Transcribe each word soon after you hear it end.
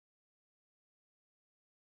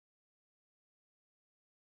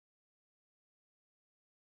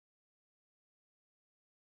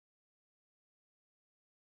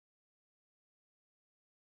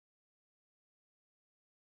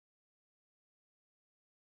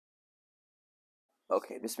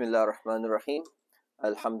Okay, Bismillah ar-Rahman ar-Rahim.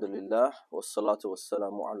 Alhamdulillah, wassalatu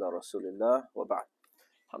wassalamu ala rasulillah, wa ba'd.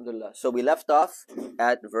 Alhamdulillah. So we left off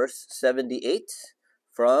at verse 78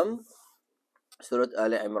 from Surat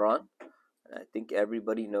Al-Imran. I think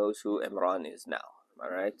everybody knows who Imran is now. All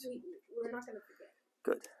right? We're not going to forget.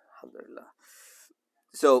 Good. Alhamdulillah.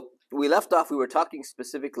 So we left off, we were talking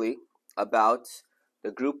specifically about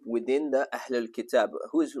the group within the Ahl al-Kitab.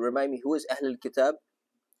 Remind me, who is Ahl al-Kitab?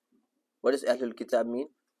 What does Ahl al-Kitab mean?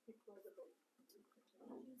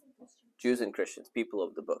 Jews and Christians, people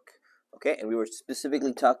of the book. Okay, and we were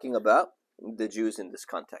specifically talking about the Jews in this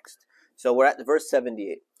context. So we're at verse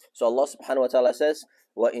 78. So Allah subhanahu wa ta'ala says,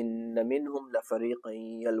 وَإِنَّ مِنْهُمْ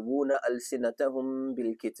لَفَرِيقًا يَلْوُونَ أَلْسِنَتَهُمْ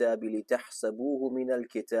بِالْكِتَابِ لِتَحْسَبُوهُ مِنَ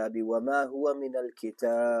الْكِتَابِ وَمَا هُوَ مِنَ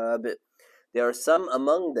الْكِتَابِ. There are some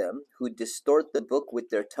among them who distort the book with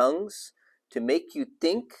their tongues to make you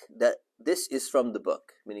think that this is from the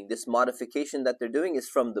book, meaning this modification that they're doing is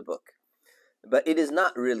from the book. But it is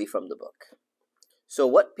not really from the book. So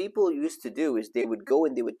what people used to do is they would go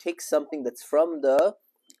and they would take something that's from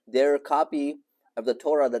their copy of the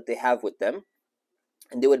Torah that they have with them,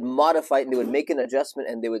 and they would modify it and they would make an adjustment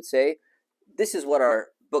and they would say, this is what our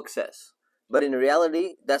book says. But in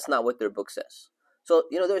reality, that's not what their book says. So,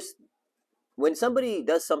 when somebody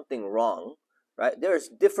does something wrong, right, there's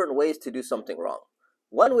different ways to do something wrong.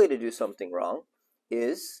 One way to do something wrong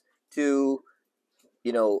is to,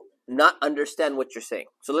 not understand what you're saying.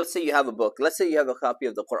 So let's say you have a book. Let's say you have a copy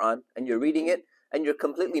of the Quran and you're reading it and you're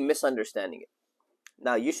completely misunderstanding it.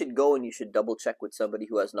 Now you should go and you should double check with somebody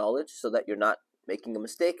who has knowledge so that you're not making a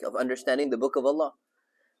mistake of understanding the book of Allah.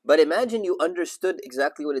 But imagine you understood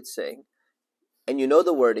exactly what it's saying and you know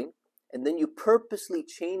the wording, and then you purposely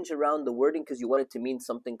change around the wording because you want it to mean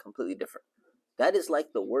something completely different. That is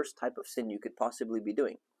like the worst type of sin you could possibly be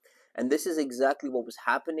doing. And this is exactly what was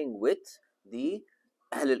happening with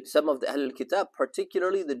some of the Ahl al-Kitab,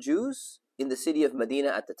 particularly the Jews in the city of Medina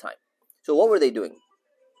at the time. So what were they doing?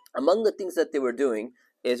 Among the things that they were doing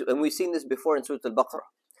is, and we've seen this before in Surat Al-Baqarah,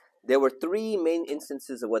 there were three main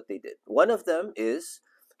instances of what they did. One of them is,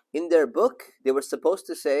 in their book, they were supposed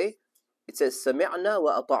to say, it says, Sami'na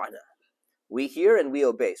wa ata'na. We hear and we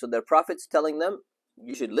obey. So their prophet's telling them,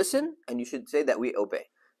 you should listen and you should say that we obey.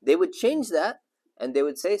 They would change that and they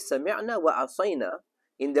would say, Sami'na wa asayna.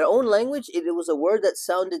 In their own language, it was a word that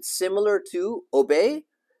sounded similar to obey,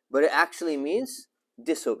 but it actually means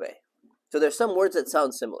disobey. So there's some words that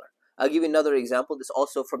sound similar. I'll give you another example. This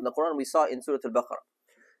also from the Quran. We saw in Surah Al-Baqarah.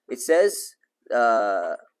 It says,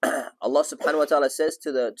 Allah subhanahu wa ta'ala says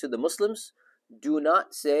to the Muslims, do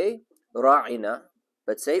not say ra'ina,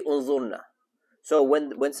 but say unzurna. So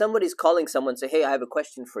when somebody's calling someone, say, hey, I have a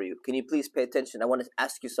question for you. Can you please pay attention? I want to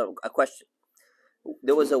ask you a question.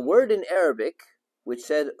 There was a word in Arabic which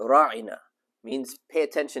said ra'ina, means pay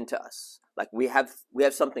attention to us. Like we have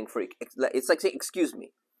something for you. It's like saying, excuse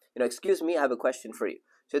me. Excuse me, I have a question for you.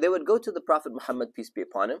 So they would go to the Prophet Muhammad, peace be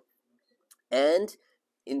upon him, and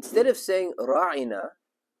instead of saying ra'ina,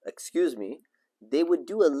 excuse me, they would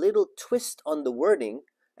do a little twist on the wording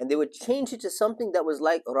and they would change it to something that was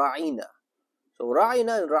like ra'ina. So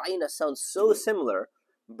ra'ina and ra'ina sound so similar,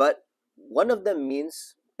 but one of them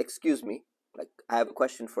means excuse me, like I have a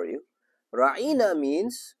question for you. Ra'ina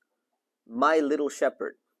means my little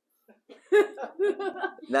shepherd.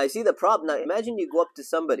 Now you see the problem. Now imagine you go up to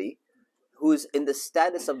somebody who's in the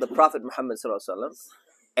status of the Prophet Muhammad ﷺ,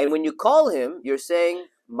 and when you call him, you're saying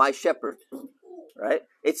my shepherd, right?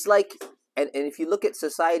 It's like, and if you look at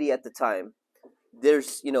society at the time,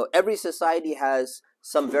 there's, every society has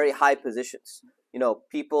some very high positions.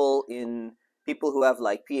 People who have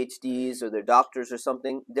like PhDs or they're doctors or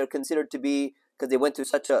something, they're considered to be, because they went through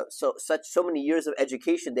so many years of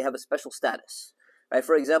education, they have a special status, right?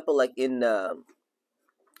 For example, like in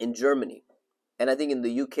Germany, and I think in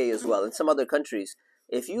the UK as well, in some other countries,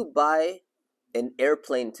 if you buy an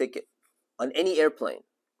airplane ticket on any airplane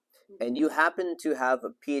and you happen to have a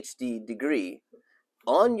PhD degree,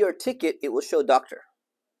 on your ticket it will show doctor.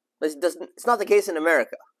 It's not the case in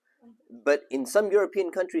America, but in some European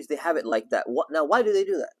countries they have it like that. Now, why do they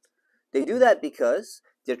do that? They do that because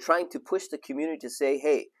they're trying to push the community to say,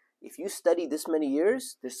 hey, if you study this many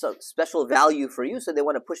years, there's some special value for you. So they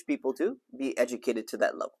want to push people to be educated to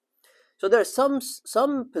that level. So there are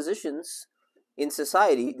some positions in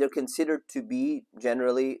society, they're considered to be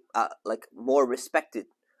generally like more respected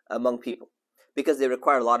among people because they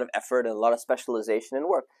require a lot of effort and a lot of specialization and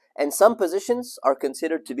work. And some positions are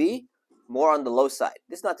considered to be more on the low side.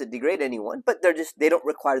 This is not to degrade anyone, but they don't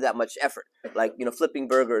require that much effort. Like, flipping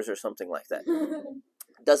burgers or something like that.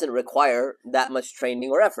 Doesn't require that much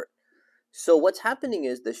training or effort. So what's happening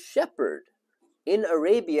is the shepherd in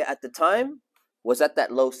Arabia at the time was at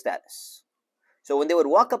that low status. So when they would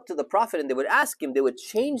walk up to the Prophet and they would ask him, they would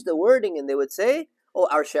change the wording and they would say, "Oh,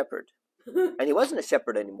 our shepherd." And he wasn't a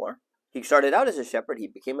shepherd anymore. He started out as a shepherd. He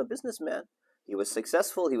became a businessman. He was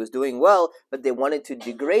successful. He was doing well, but they wanted to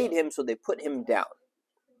degrade him, so they put him down.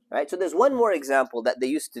 Right? So there's one more example that they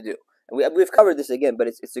used to do. And we've covered this again, but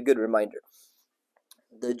it's a good reminder.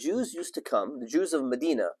 The Jews used to come, the Jews of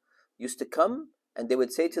Medina used to come, and they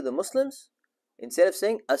would say to the Muslims, instead of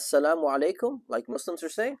saying Assalamu alaikum, like Muslims are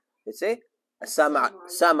saying, they'd say Assalamu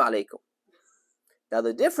alaikum. Now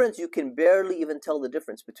the difference, you can barely even tell the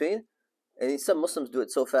difference between, and some Muslims do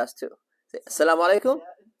it so fast too. Say Assalamu alaikum,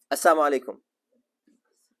 Assalamu alaikum.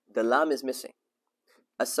 The lam is missing.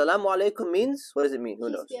 Assalamu alaikum means, what does it mean? Who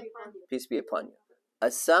knows? Peace be upon you.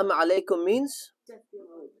 Assalamu alaikum means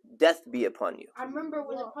death be upon you. I remember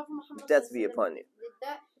when the Prophet Muhammad death be upon you. Did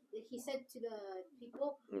that, he said to the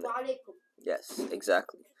people, Wa alaikum. Yes,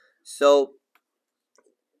 exactly. So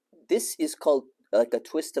this is called like a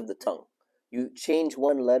twist of the tongue. You change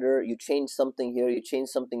one letter, you change something here, you change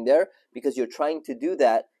something there, because you're trying to do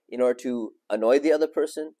that in order to annoy the other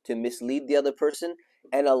person, to mislead the other person.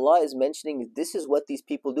 And Allah is mentioning this is what these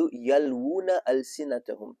people do. Yalwuna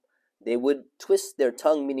al-sinatahum. They would twist their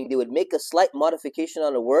tongue, meaning they would make a slight modification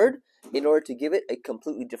on a word in order to give it a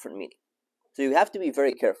completely different meaning. So you have to be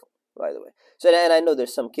very careful, by the way. So, and I know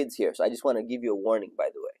there's some kids here, so I just want to give you a warning, by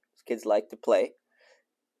the way. Kids like to play.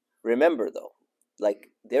 Remember, though, like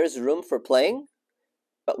there's room for playing,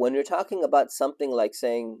 but when you're talking about something like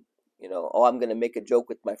saying, you know, oh, I'm going to make a joke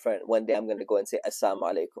with my friend. One day I'm going to go and say, Assalamu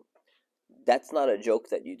alaikum. That's not a joke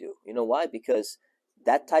that you do. You know why? Because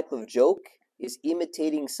that type of joke is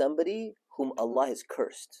imitating somebody whom Allah has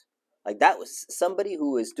cursed. Like that was somebody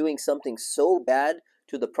who is doing something so bad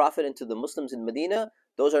to the Prophet and to the Muslims in Medina.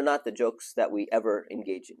 Those are not the jokes that we ever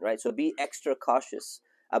engage in, right? So be extra cautious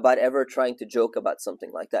about ever trying to joke about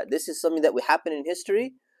something like that. This is something that would happen in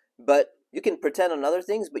history, but you can pretend on other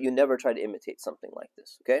things, but you never try to imitate something like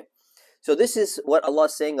this, okay? So this is what Allah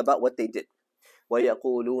is saying about what they did.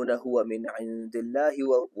 وَيَقُولُونَ هُوَ مِنْ عِنْدِ اللَّهِ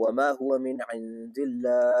وَمَا هُوَ مِنْ عِنْدِ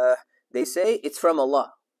اللَّهِ. They say it's from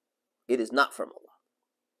Allah. It is not from Allah.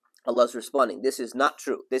 Allah's responding, this is not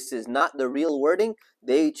true. This is not the real wording.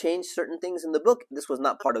 They changed certain things in the book. This was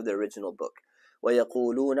not part of the original book.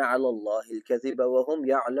 وَيَقُولُونَ عَلَى اللَّهِ الْكَذِبَ وَهُمْ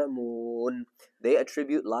يَعْلَمُونَ. They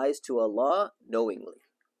attribute lies to Allah knowingly.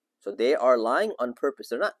 So they are lying on purpose.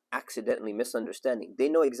 They're not accidentally misunderstanding. They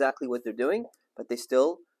know exactly what they're doing, but they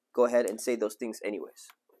still go ahead and say those things anyways.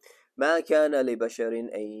 ما كان لبشر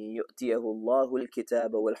أن يؤتيه الله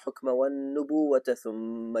الكتاب والحكم والنبوة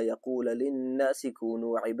ثم يقول للناس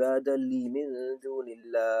كونوا عبادا لي من دون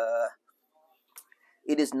الله.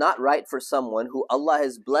 It is not right for someone who Allah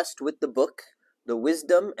has blessed with the book, the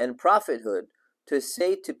wisdom and prophethood, to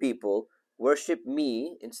say to people, worship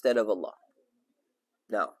me instead of Allah.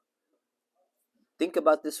 Now, think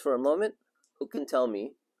about this for a moment. Who can tell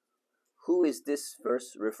me, who is this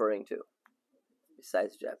verse referring to?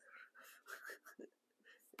 Besides Jabir.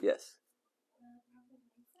 Yes.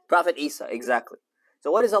 Prophet Isa, exactly. So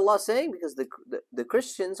what is Allah saying? Because the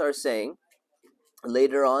Christians are saying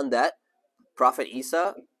later on that Prophet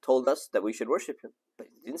Isa told us that we should worship him. But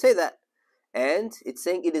he didn't say that. And it's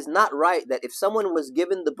saying it is not right that if someone was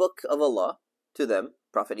given the book of Allah to them,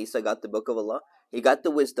 Prophet Isa got the book of Allah, he got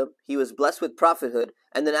the wisdom, he was blessed with prophethood,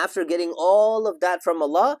 and then after getting all of that from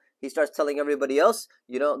Allah, he starts telling everybody else,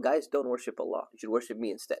 you know, guys, don't worship Allah. You should worship me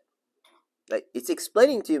instead. Like, it's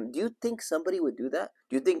explaining to him, do you think somebody would do that?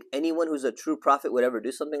 Do you think anyone who's a true prophet would ever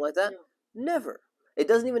do something like that? No. Never. It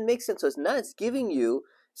doesn't even make sense. So it's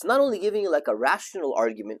not only giving you like a rational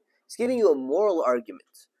argument, it's giving you a moral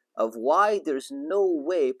argument of why there's no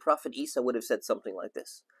way Prophet Isa would have said something like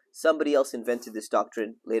this. Somebody else invented this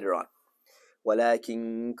doctrine later on.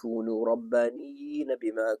 ولكن كونوا ربانيين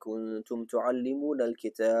بما كنتم تعلمون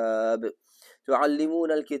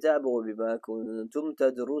الكتاب وبما كنتم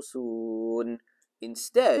تدرسون.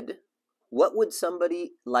 Instead, what would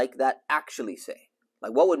somebody like that actually say?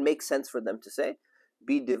 Like, what would make sense for them to say?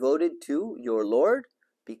 Be devoted to your Lord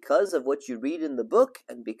because of what you read in the book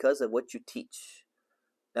and because of what you teach.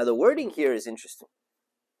 Now, the wording here is interesting.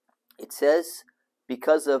 It says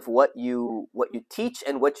because of what you teach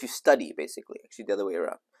and what you study, basically. Actually, the other way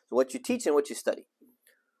around. So what you teach and what you study.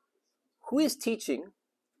 Who is teaching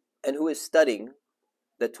and who is studying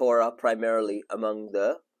the Torah primarily among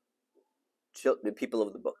the people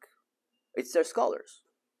of the book? It's their scholars.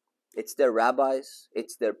 It's their rabbis.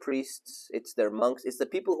 It's their priests. It's their monks. It's the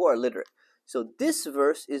people who are literate. So this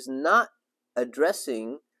verse is not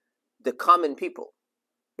addressing the common people.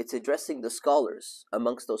 It's addressing the scholars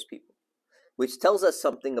amongst those people. which tells us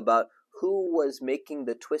something about who was making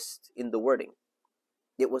the twist in the wording.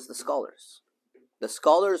 It was the scholars. The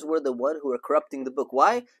scholars were the one who were corrupting the book.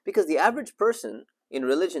 Why? Because the average person in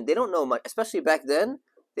religion, they don't know much, especially back then,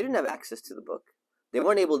 they didn't have access to the book. They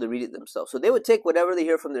weren't able to read it themselves. So they would take whatever they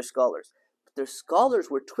hear from their scholars. But their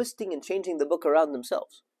scholars were twisting and changing the book around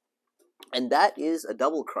themselves. And that is a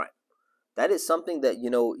double crime. That is something that,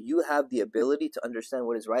 you have the ability to understand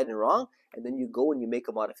what is right and wrong, and then you go and you make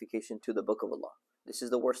a modification to the book of Allah. This is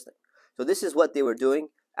the worst thing. So this is what they were doing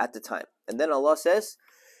at the time. And then Allah says,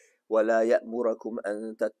 وَلَا يَأْمُرَكُمْ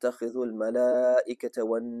أَن تَتَّخِذُوا الْمَلَائِكَةَ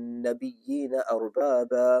وَالنَّبِيِّينَ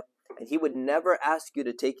أَرْبَابًا. And He would never ask you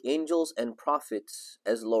to take angels and prophets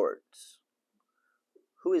as lords.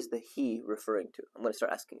 Who is the He referring to? I'm going to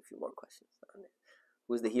start asking a few more questions.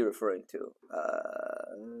 Who is the He referring to?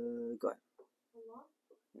 Go ahead.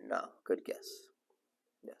 No, good guess.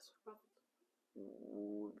 Yes.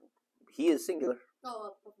 He is singular.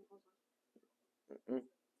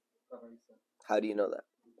 How do you know that?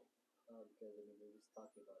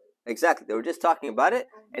 Exactly. They were just talking about it,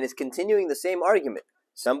 and it's continuing the same argument.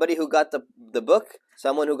 Somebody who got the book,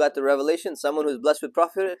 someone who got the revelation, someone who's blessed with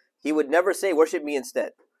prophet, he would never say, worship me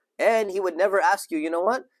instead. And he would never ask you, you know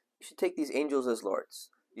what? You should take these angels as lords.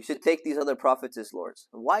 You should take these other prophets as lords.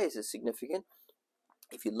 Why is this significant?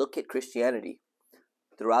 If you look at Christianity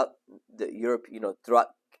throughout Europe, throughout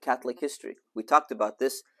Catholic history, we talked about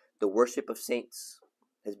this. The worship of saints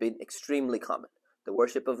has been extremely common. The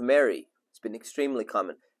worship of Mary has been extremely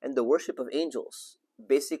common. And the worship of angels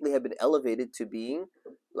basically have been elevated to being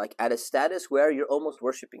like at a status where you're almost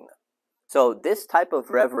worshiping them. So this type of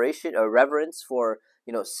reverence for,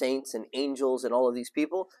 saints and angels and all of these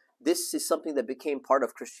people, this is something that became part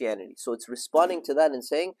of Christianity. So it's responding to that and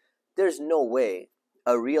saying, there's no way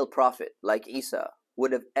a real prophet like Isa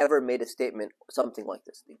would have ever made a statement, something like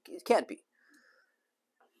this. It can't be.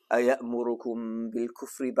 أَيَأْمُرُكُمْ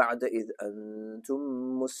بِالْكُفْرِ بَعْدَ إِذْ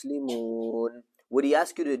أَنْتُمْ مُسْلِمُونَ. Would He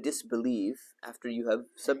ask you to disbelieve after you have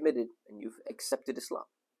submitted and you've accepted Islam?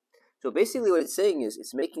 So basically what it's saying is,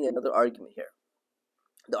 it's making another argument here.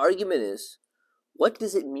 The argument is, what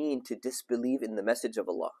does it mean to disbelieve in the message of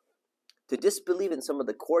Allah? To disbelieve in some of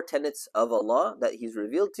the core tenets of Allah that He's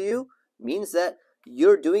revealed to you means that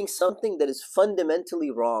you're doing something that is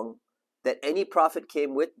fundamentally wrong, that any prophet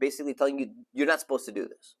came with, basically telling you, you're not supposed to do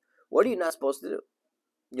this. What are you not supposed to do?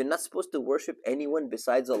 You're not supposed to worship anyone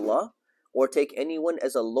besides Allah, or take anyone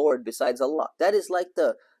as a Lord besides Allah. That is like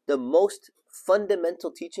the most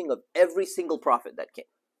fundamental teaching of every single prophet that came.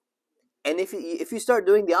 And if you start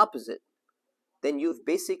doing the opposite, then you've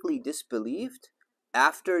basically disbelieved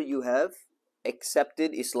after you have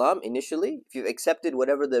accepted Islam initially. If you've accepted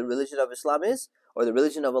whatever the religion of Islam is, or the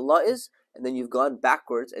religion of Allah is, and then you've gone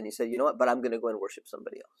backwards and you said, you know what, but I'm going to go and worship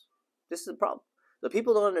somebody else. This is the problem. The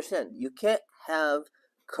people don't understand. You can't have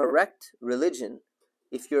correct religion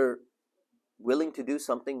if you're willing to do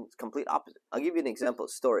something complete opposite. I'll give you an example,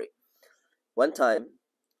 story. One time,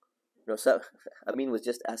 Amin was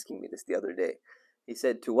just asking me this the other day. He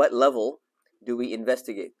said, to what level do we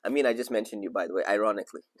investigate? Amin, I just mentioned you, by the way,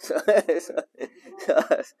 ironically. So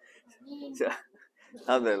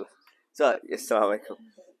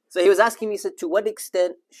he was asking me, he said, to what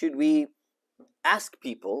extent should we ask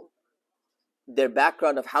people their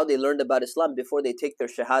background of how they learned about Islam before they take their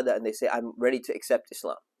shahada and they say, I'm ready to accept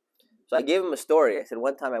Islam? So I gave him a story. I said,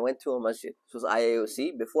 one time I went to a masjid. This was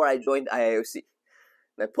IAOC, before I joined IAOC.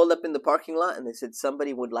 And I pulled up in the parking lot and they said,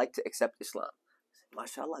 somebody would like to accept Islam. I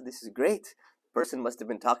said, MashaAllah, this is great. The person must have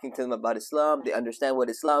been talking to them about Islam. They understand what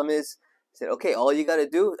Islam is. I said, okay, all you got to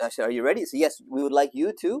do, I said, are you ready? He said, yes, we would like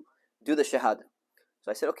you to do the shahada.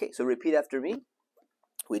 So I said, okay, so repeat after me.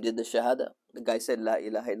 We did the shahada. The guy said, La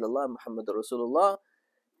ilaha illallah, Muhammadur Rasulullah.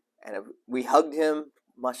 And we hugged him.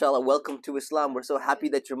 MashaAllah, welcome to Islam. We're so happy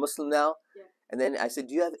that you're Muslim now. Yeah. And then I said,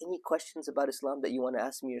 do you have any questions about Islam that you want to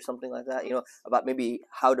ask me or something like that? About maybe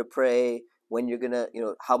how to pray, when you're going to,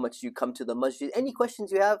 how much you come to the masjid. Any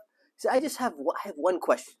questions you have? He said, I have one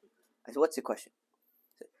question. I said, what's the question?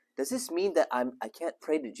 He said, does this mean that I can't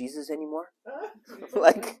pray to Jesus anymore?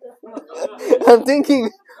 Like, I'm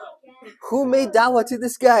thinking, who made dawah to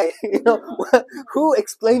this guy? Who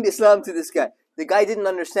explained Islam to this guy? The guy didn't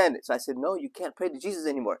understand it. So I said, no, you can't pray to Jesus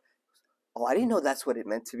anymore. Oh, I didn't know that's what it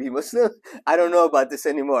meant to be Muslim. I don't know about this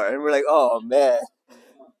anymore. And we're like, oh, man.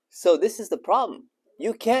 So this is the problem.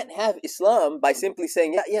 You can't have Islam by simply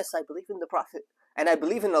saying, yeah, yes, I believe in the Prophet and I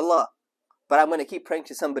believe in Allah, but I'm going to keep praying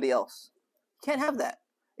to somebody else. You can't have that.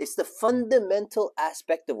 It's the fundamental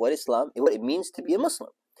aspect of what it means to be a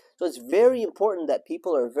Muslim. So it's very important that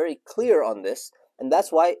people are very clear on this, And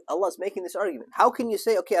that's why Allah is making this argument. How can you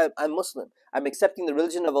say, okay, I'm Muslim, I'm accepting the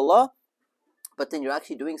religion of Allah, but then you're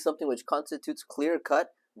actually doing something which constitutes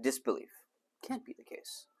clear-cut disbelief? Can't be the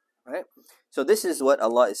case, right? So this is what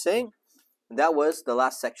Allah is saying. That was the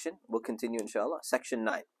last section. We'll continue inshallah. Section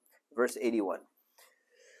 9, verse 81.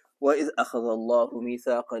 وَإِذْ أَخَذَ اللَّهُ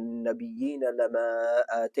مِيثَاقَ النَّبِيِّينَ لَمَا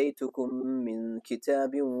آتَيْتُكُم مِّن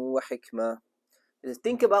كِتَابٍ وَحِكْمَةٍ.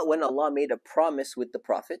 Think about when Allah made a promise with the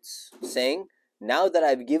prophets, saying, now that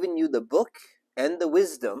I've given you the book and the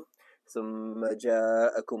wisdom, ثُمَّ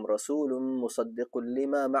جَاءَكُمْ رَسُولٌ مُصَدِّقٌ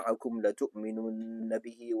لِمَا مَعَكُمْ لَتُؤْمِنُنَّ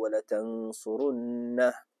بِهِ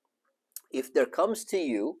وَلَتَنصُرُنَّهُ. If there comes to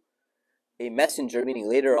you a messenger, meaning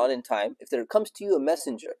later on in time, if there comes to you a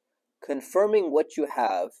messenger confirming what you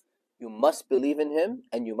have, you must believe in him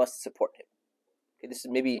and you must support him. Okay, this is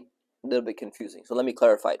maybe a little bit confusing, so let me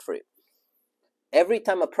clarify it for you. Every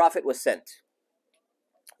time a prophet was sent,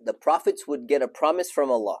 the prophets would get a promise from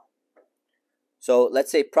Allah. So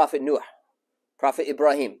let's say Prophet Nuh, Prophet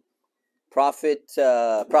Ibrahim, Prophet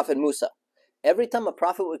Musa. Every time a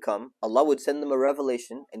prophet would come, Allah would send them a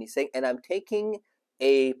revelation, and he's saying, and I'm taking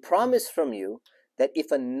a promise from you that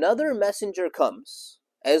if another messenger comes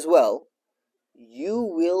as well, you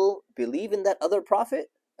will believe in that other prophet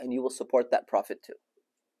and you will support that prophet too.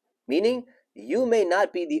 Meaning, you may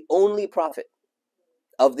not be the only prophet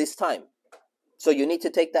of this time, so you need to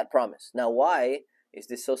take that promise. Now, why is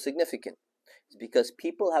this so significant? It's because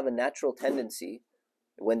people have a natural tendency,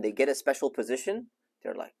 when they get a special position,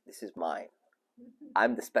 they're like, this is mine.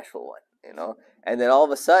 I'm the special one, you know? And then all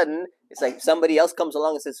of a sudden, it's like somebody else comes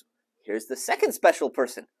along and says, here's the second special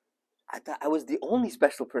person. I thought I was the only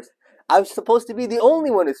special person. I was supposed to be the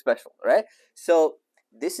only one who's special, right? So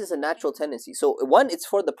this is a natural tendency. So one, it's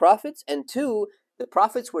for the prophets, and two, the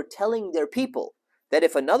prophets were telling their people that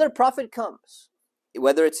if another prophet comes,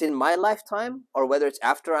 whether it's in my lifetime or whether it's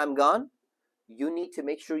after I'm gone, you need to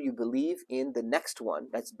make sure you believe in the next one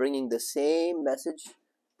that's bringing the same message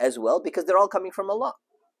as well, because they're all coming from Allah.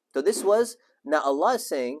 So this was, now Allah is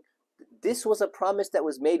saying, this was a promise that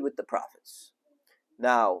was made with the prophets.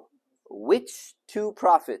 Now, which two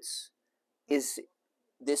prophets is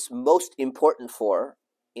this most important for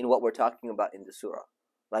in what we're talking about in the surah?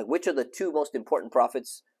 Like, which are the two most important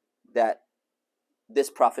prophets that this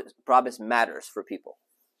promise matters for people?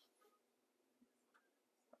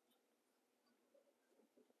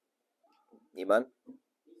 Iman?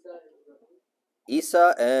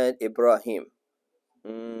 Isa and Ibrahim.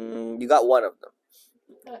 You got one of them.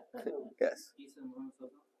 Yes.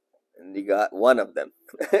 And you got one of them.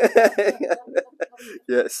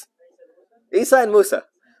 Yes. Isa and Musa.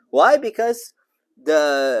 Why? Because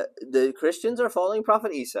the Christians are following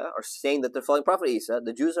Prophet Isa, or saying that they're following Prophet Isa.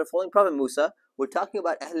 The Jews are following Prophet Musa. We're talking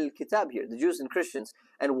about Ahlul Kitab here, the Jews and Christians.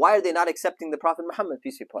 And why are they not accepting the Prophet Muhammad,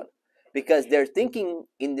 peace be upon him? Because they're thinking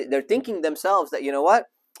themselves that, you know what,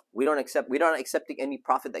 we're not accepting any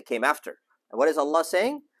prophet that came after. And what is Allah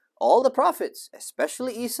saying? All the prophets,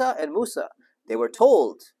 especially Isa and Musa, they were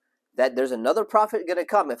told that there's another prophet going to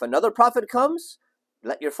come. If another prophet comes,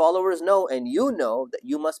 let your followers know, and you know that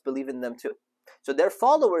you must believe in them too. So their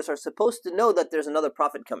followers are supposed to know that there's another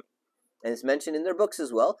prophet coming, and it's mentioned in their books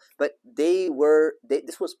as well. But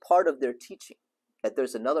this was part of their teaching, that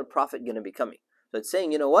there's another prophet going to be coming. So it's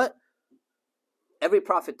saying, you know what? Every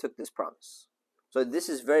prophet took this promise. So this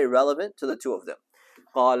is very relevant to the two of them.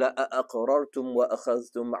 قَالَ أَأَقْرَرْتُمْ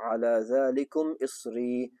وَأَخَذْتُمْ عَلَى ذَلِكُمْ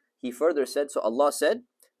إِصْرِي. He further said, so Allah said,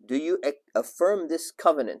 do you affirm this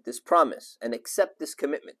covenant, this promise, and accept this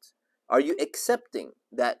commitment? Are you accepting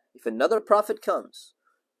that if another prophet comes,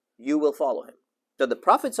 you will follow him? So the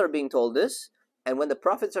prophets are being told this, and when the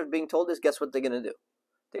prophets are being told this, guess what they're going to do?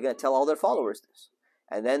 They're going to tell all their followers this.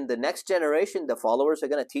 And then the next generation, the followers are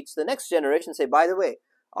going to teach the next generation, say, by the way,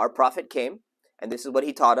 our prophet came, and this is what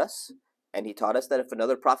he taught us. And he taught us that if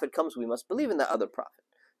another prophet comes, we must believe in that other prophet.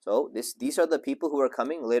 So these are the people who are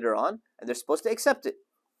coming later on, and they're supposed to accept it.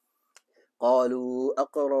 قَالُوا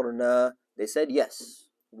أَقْرَرْنَا. They said, yes,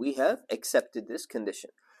 we have accepted this condition.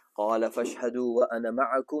 قَالَ فَاشْهَدُوا وَأَنَا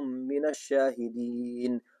مَعَكُمْ مِنَ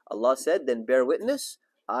الشَّاهِدِينَ. Allah said, then bear witness,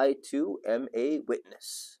 I too am a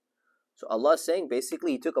witness. So Allah is saying,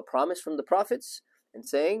 basically, He took a promise from the prophets and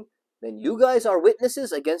saying, then you guys are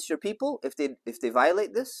witnesses against your people if they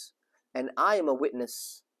violate this, and I am a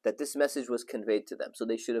witness that this message was conveyed to them, so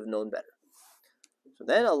they should have known better. So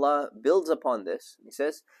then Allah builds upon this. He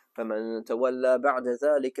says, فَمَنْ تَوَلَّى بَعْدَ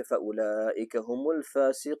ذَلِكَ فَأُولَٰئِكَ هُمُ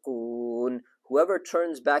الْفَاسِقُونَ. Whoever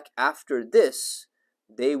turns back after this,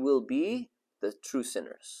 they will be the true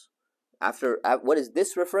sinners. What is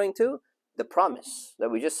this referring to? The promise that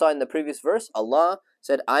we just saw in the previous verse. Allah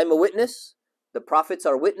said, I'm a witness the prophets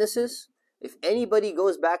are witnesses. If anybody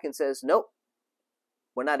goes back and says, nope,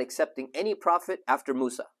 we're not accepting any prophet after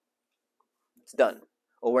Musa, it's done.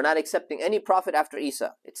 Or we're not accepting any prophet after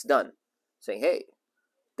Isa, it's done. Saying, hey,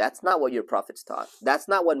 that's not what your prophets taught. That's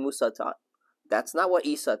not what Musa taught. That's not what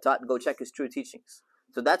Isa taught. Go check his true teachings.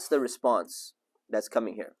 So that's the response that's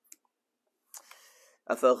coming here.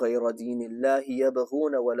 أفغير دين الله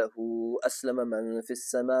يبغون وله أسلم من في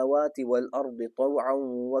السماوات والأرض طوعا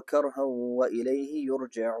وكرها وإليه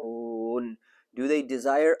يرجعون. Do they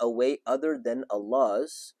desire a way other than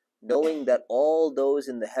Allah's, knowing that all those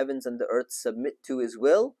in the heavens and the earth submit to His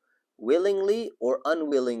will, willingly or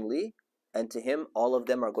unwillingly, and to Him all of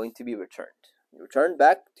them are going to be returned. Return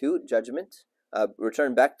back to judgment,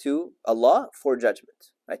 return back to Allah for judgment,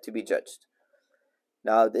 right, to be judged.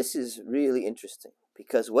 Now this is really interesting,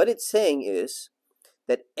 because what it's saying is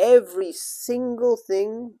that every single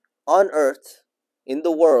thing on earth, in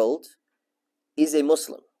the world, is a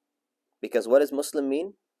Muslim. Because what does Muslim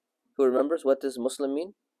mean? Who remembers? What does Muslim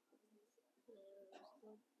mean?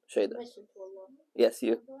 Shayda. Yes,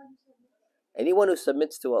 you. Anyone who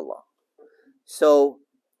submits to Allah. So,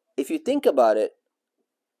 if you think about it,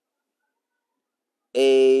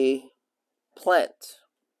 a plant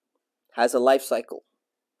has a life cycle.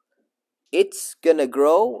 It's gonna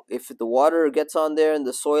grow if the water gets on there and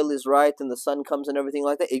the soil is right and the sun comes and everything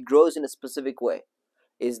like that. It grows in a specific way.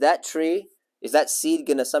 Is that seed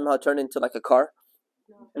gonna somehow turn into like a car?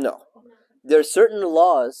 No. There are certain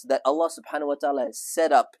laws that Allah subhanahu wa ta'ala has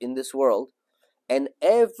set up in this world, and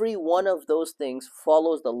every one of those things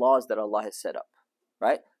follows the laws that Allah has set up,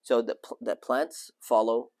 right? So the plants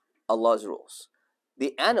follow Allah's rules.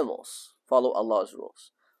 The animals follow Allah's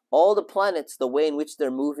rules. All the planets, the way in which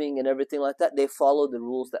they're moving and everything like that, they follow the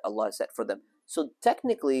rules that Allah has set for them. So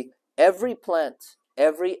technically, every plant,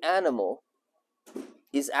 every animal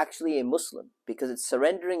is actually a Muslim, because it's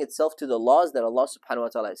surrendering itself to the laws that Allah subhanahu wa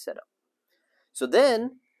ta'ala has set up. So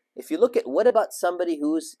then, if you look at, what about somebody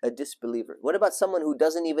who's a disbeliever? What about someone who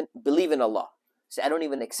doesn't even believe in Allah? Say, I don't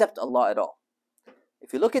even accept Allah at all.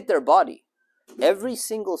 If you look at their body, every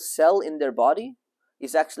single cell in their body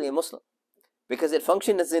is actually a Muslim, because it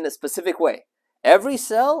functions in a specific way. Every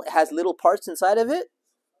cell has little parts inside of it,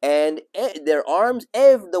 and their arms,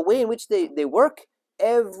 the way in which they work,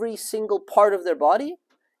 every single part of their body,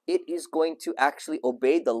 it is going to actually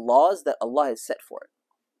obey the laws that Allah has set for it.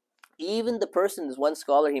 Even the person, there's one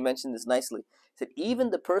scholar, he mentioned this nicely, he said, even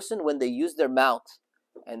the person, when they use their mouth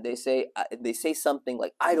and they say something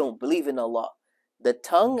like, I don't believe in Allah, the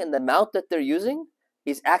tongue and the mouth that they're using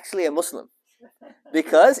is actually a Muslim,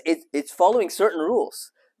 because it's following certain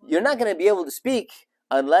rules. You're not going to be able to speak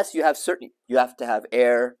unless you have to have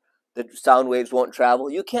air, the sound waves won't travel.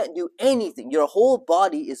 You can't do anything. Your whole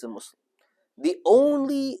body is a Muslim. The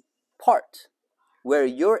only part where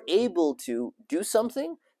you're able to do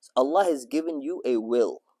something, Allah has given you a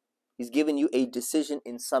will. He's given you a decision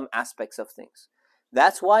in some aspects of things.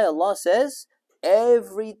 That's why Allah says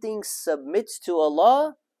everything submits to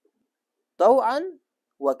Allah taw'an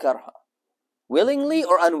wa karha, willingly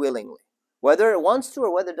or unwillingly. Whether it wants to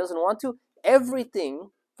or whether it doesn't want to,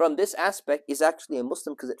 everything from this aspect is actually a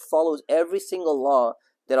Muslim, because it follows every single law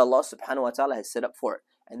that Allah subhanahu wa ta'ala has set up for it.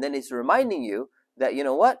 And then it's reminding you that, you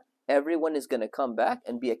know what? Everyone is going to come back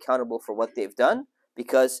and be accountable for what they've done,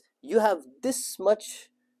 because you have this much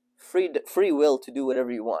free will to do whatever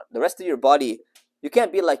you want. The rest of your body, you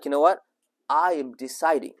can't be like, you know what? I am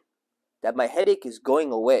deciding that my headache is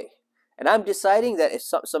going away. And I'm deciding that if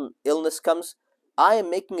some illness comes, I am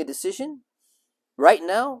making a decision. Right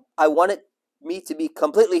now, I want me to be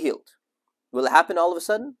completely healed. Will it happen all of a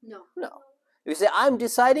sudden? No. No. If you say, I'm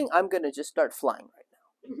deciding, I'm going to just start flying right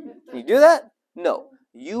now. Can you do that? No.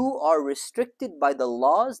 You are restricted by the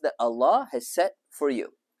laws that Allah has set for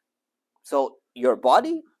you. So your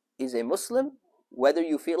body is a Muslim, whether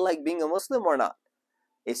you feel like being a Muslim or not.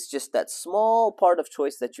 It's just that small part of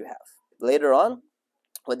choice that you have. Later on,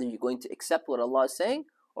 whether you're going to accept what Allah is saying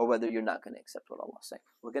or whether you're not going to accept what Allah is saying.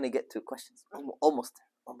 We're going to get to questions. Almost there.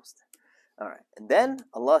 All right. And then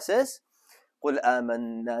Allah says, قل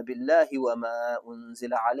آمنا بالله وما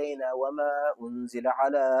أنزل علينا وما أنزل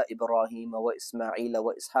على إبراهيم وإسماعيل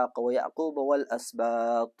وإسحاق ويعقوب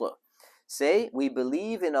والأسباط. Say, we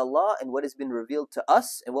believe in Allah and what has been revealed to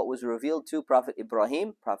us and what was revealed to Prophet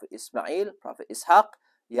Ibrahim, Prophet Ismail, Prophet Ishaq,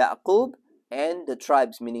 Yaqub, and the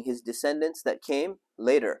tribes, meaning his descendants that came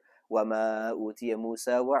later. وَمَا أُوتِيَ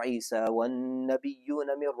مُوسَى وَعِيسَى وَالنَّبِيُّونَ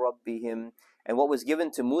مِنْ رَبِّهِمْ, and what was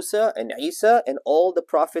given to Musa and Isa and all the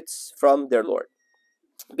prophets from their Lord.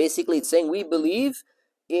 Basically, it's saying we believe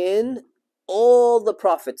in all the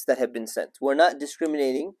prophets that have been sent. We're not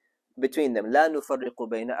discriminating between them. لا نفرق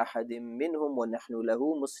بين أحد منهم ونحن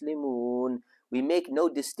له مسلمون. We make no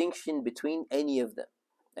distinction between any of them,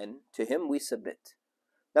 and to him we submit.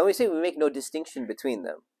 Now we say we make no distinction between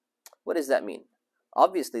them. What does that mean?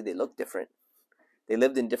 Obviously they look different. They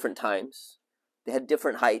lived in different times. They had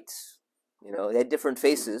different heights. They had different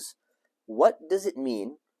faces. What does it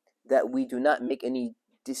mean that we do not make any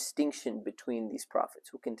distinction between these prophets?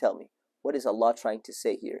 Who can tell me? What is Allah trying to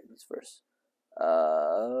say here in this verse?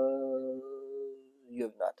 You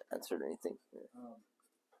have not answered anything.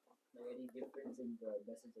 Any difference in the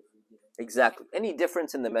message that we give? Exactly. Any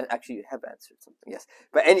difference in the actually you have answered something. Yes,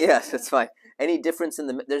 but yes, that's fine. Any difference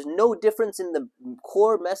in there's no difference in the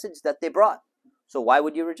core message that they brought. So why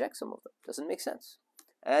would you reject some of them? Doesn't make sense.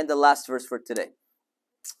 And the last verse for today.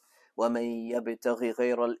 وَمَن يَبْتَغِ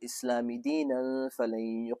غَيْرَ الْإِسْلَامِ دِينًا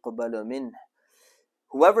فَلَن يُقْبَلَ مِنْهُ.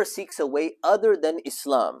 Whoever seeks a way other than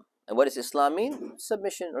Islam. And what does Islam mean?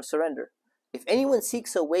 Submission or surrender. If anyone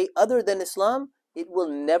seeks a way other than Islam, it will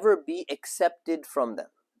never be accepted from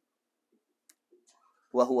them.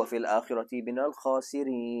 وَهُوَ فِي الْآخِرَةِ مِنَ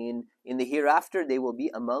الْخَاسِرِينَ. In the hereafter, they will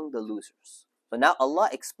be among the losers. So now Allah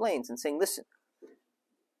explains and saying, listen,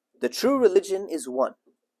 the true religion is one.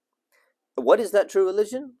 What is that true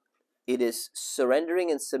religion? It is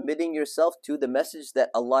surrendering and submitting yourself to the message that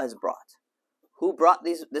Allah has brought. Who brought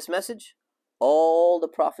this message? All the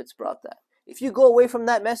prophets brought that. If you go away from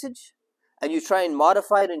that message and you try and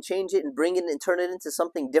modify it and change it and bring it and turn it into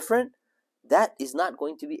something different, that is not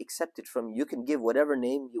going to be accepted from you. You can give whatever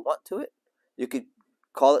name you want to it. You could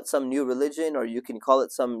call it some new religion, or you can call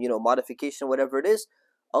it some modification, whatever it is.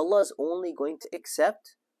 Allah is only going to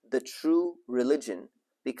accept the true religion,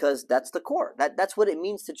 because that's the core. That's what it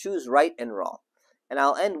means to choose right and wrong. And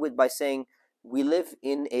I'll end by saying we live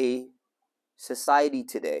in a society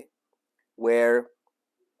today where,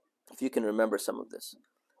 if you can remember some of this,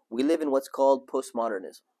 we live in what's called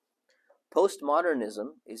postmodernism. Postmodernism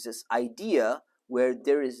is this idea where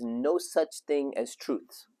there is no such thing as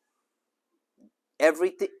truth.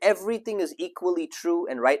 Everything is equally true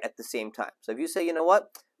and right at the same time. So if you say, 1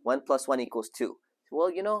 + 1 = 2.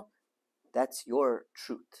 Well, that's your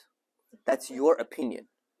truth. That's your opinion,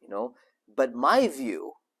 But my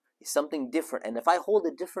view is something different. And if I hold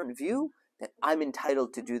a different view, then I'm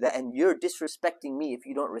entitled to do that. And you're disrespecting me if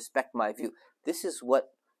you don't respect my view. This is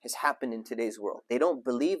what has happened in today's world. They don't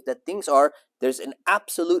believe that there's an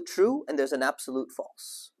absolute true and there's an absolute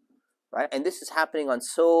false, right? And this is happening on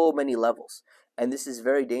so many levels. And this is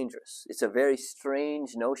very dangerous. It's a very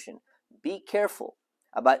strange notion. Be careful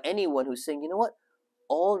about anyone who's saying,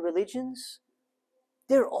 all religions,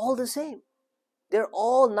 they're all the same. They're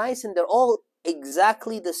all nice and they're all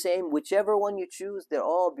exactly the same. Whichever one you choose, they're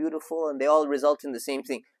all beautiful and they all result in the same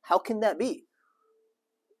thing. How can that be?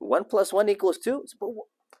 1 + 1 = 2?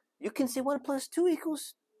 You can say 1 + 2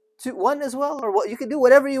 = 1 as well, or you can do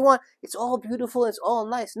whatever you want. It's all beautiful, it's all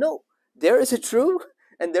nice. No, there is a true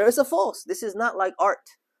and there is a false. This is not like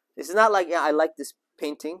art. This is not like, I like this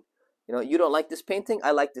painting. You don't like this painting,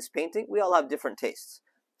 I like this painting. We all have different tastes.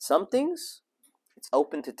 Some things, it's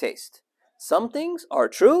open to taste. Some things are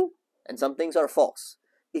true and some things are false.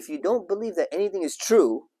 If you don't believe that anything is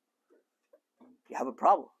true, you have a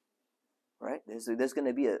problem. Right? There's going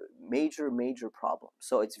to be a major problem.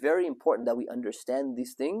 So it's very important that we understand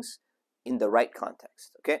these things in the right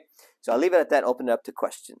context. Okay? So I'll leave it at that, open it up to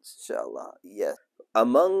questions, inshallah. Yes.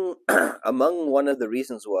 Among one of the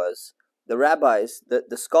reasons was the rabbis,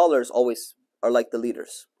 the scholars always are like the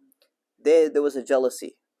leaders. There was a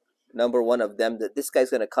jealousy, number one, of them, that this guy's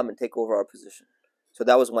going to come and take over our position. So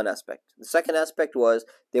that was one aspect. The second aspect was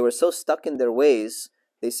they were so stuck in their ways.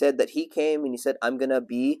 They said that he came and he said, I'm going to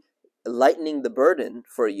be lightening the burden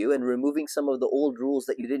for you and removing some of the old rules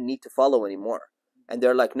that you didn't need to follow anymore. And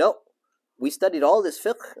they're like, no, we studied all this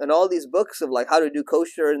fiqh and all these books of like how to do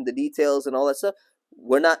kosher and the details and all that stuff.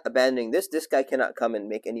 We're not abandoning this. This guy cannot come and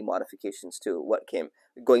make any modifications to what came,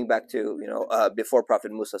 going back to before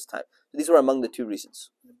Prophet Musa's time. These were among the two reasons.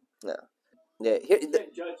 Yeah. Here,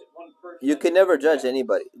 you can never judge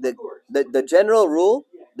anybody. The general rule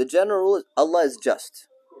is Allah is just.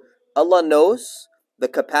 Allah knows the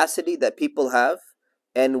capacity that people have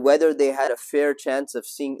and whether they had a fair chance of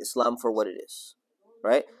seeing Islam for what it is,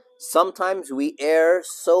 right? Sometimes we err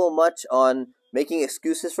so much on making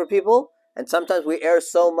excuses for people, and sometimes we err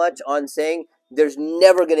so much on saying there's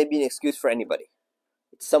never going to be an excuse for anybody.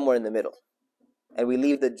 It's somewhere in the middle, and we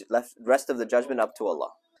leave the rest of the judgment up to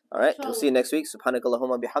Allah. All right, we'll see you next week.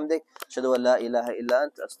 Subhanakallahumma bihamdik, ashhadu an la ilaha illa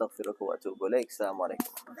anta, astaghfiruka wa atubu ilayk. Assalamu alaikum.